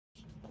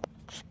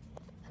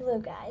Hello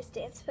guys,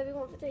 Dance Baby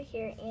 143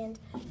 here, and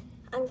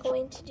I'm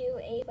going to do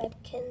a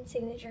Webkinz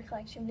signature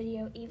collection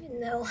video, even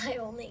though I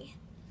only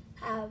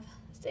have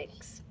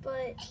 6,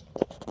 but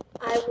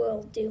I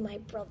will do my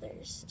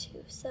brother's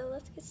too. So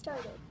let's get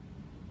started.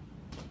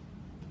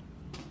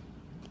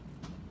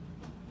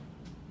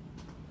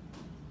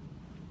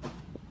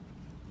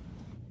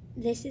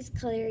 This is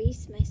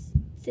Clarice, my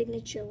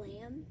signature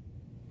lamb.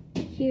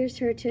 Here's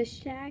her tush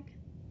tag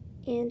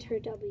and her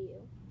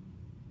W.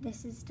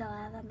 This is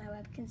Delilah, my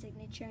Webkinz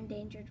signature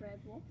endangered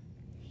red wolf.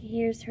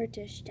 Here's her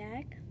tush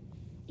tag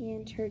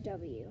and her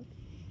W.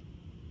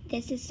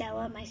 This is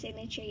Stella, my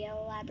signature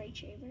yellow lab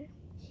retriever.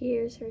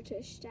 Here's her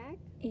tush tag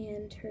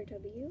and her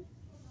W.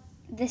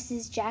 This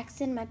is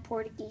Jackson, my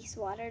Portuguese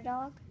water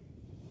dog.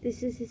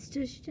 This is his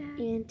tush tag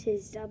and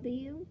his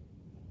W,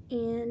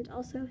 and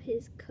also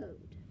his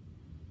code.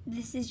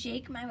 This is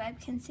Jake, my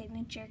Webkinz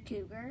signature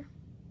cougar.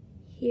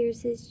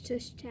 Here's his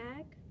tush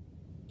tag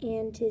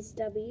and his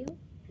W.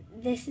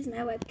 This is my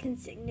Webkinz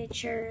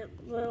signature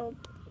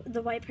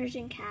the white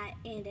Persian cat,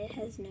 and it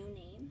has no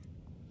name.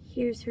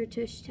 Here's her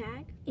tush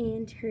tag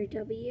and her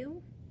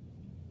W,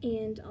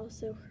 and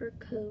also her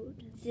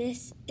code.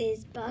 This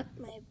is Buck,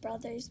 my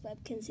brother's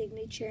Webkinz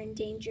signature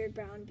endangered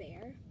brown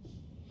bear.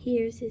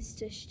 Here's his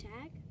tush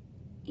tag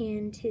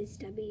and his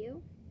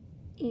W,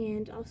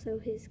 and also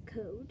his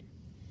code.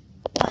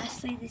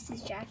 Lastly, this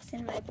is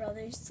Jackson, my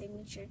brother's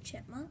signature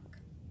chipmunk.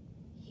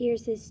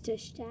 Here's his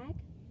tush tag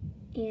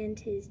and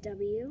his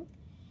W.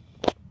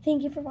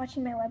 Thank you for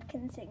watching my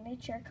Webkinz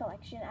signature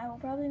collection. I will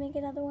probably make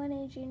another one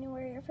in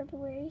January or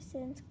February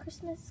since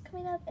Christmas is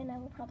coming up, and I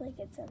will probably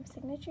get some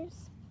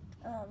signatures.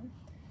 I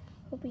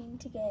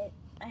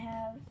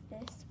have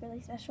this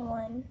really special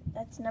one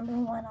that's #1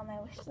 on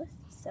my wish list,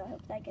 so I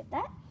hope that I get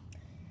that.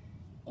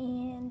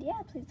 And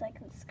yeah, please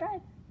like and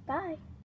subscribe. Bye.